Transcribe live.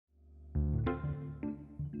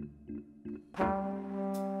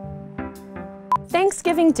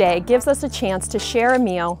Thanksgiving Day gives us a chance to share a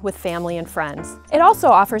meal with family and friends. It also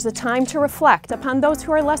offers a time to reflect upon those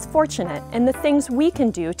who are less fortunate and the things we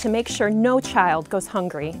can do to make sure no child goes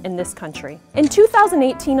hungry in this country. In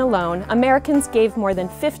 2018 alone, Americans gave more than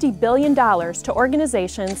 $50 billion to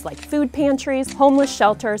organizations like food pantries, homeless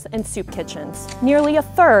shelters, and soup kitchens. Nearly a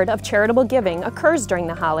third of charitable giving occurs during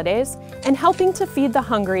the holidays, and helping to feed the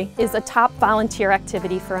hungry is a top volunteer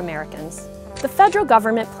activity for Americans. The federal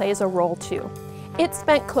government plays a role too. It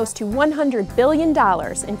spent close to $100 billion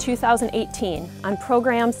in 2018 on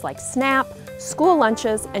programs like SNAP, school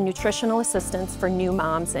lunches, and nutritional assistance for new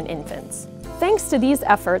moms and infants. Thanks to these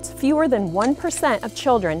efforts, fewer than 1% of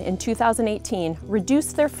children in 2018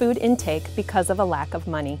 reduced their food intake because of a lack of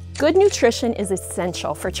money. Good nutrition is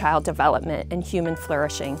essential for child development and human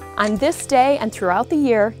flourishing. On this day and throughout the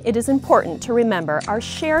year, it is important to remember our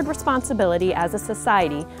shared responsibility as a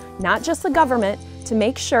society, not just the government, to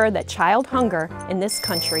make sure that child hunger in this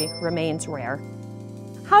country remains rare.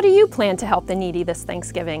 How do you plan to help the needy this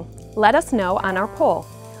Thanksgiving? Let us know on our poll.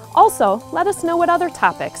 Also, let us know what other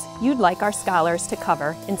topics you'd like our scholars to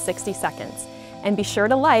cover in 60 seconds. And be sure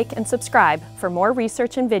to like and subscribe for more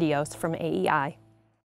research and videos from AEI.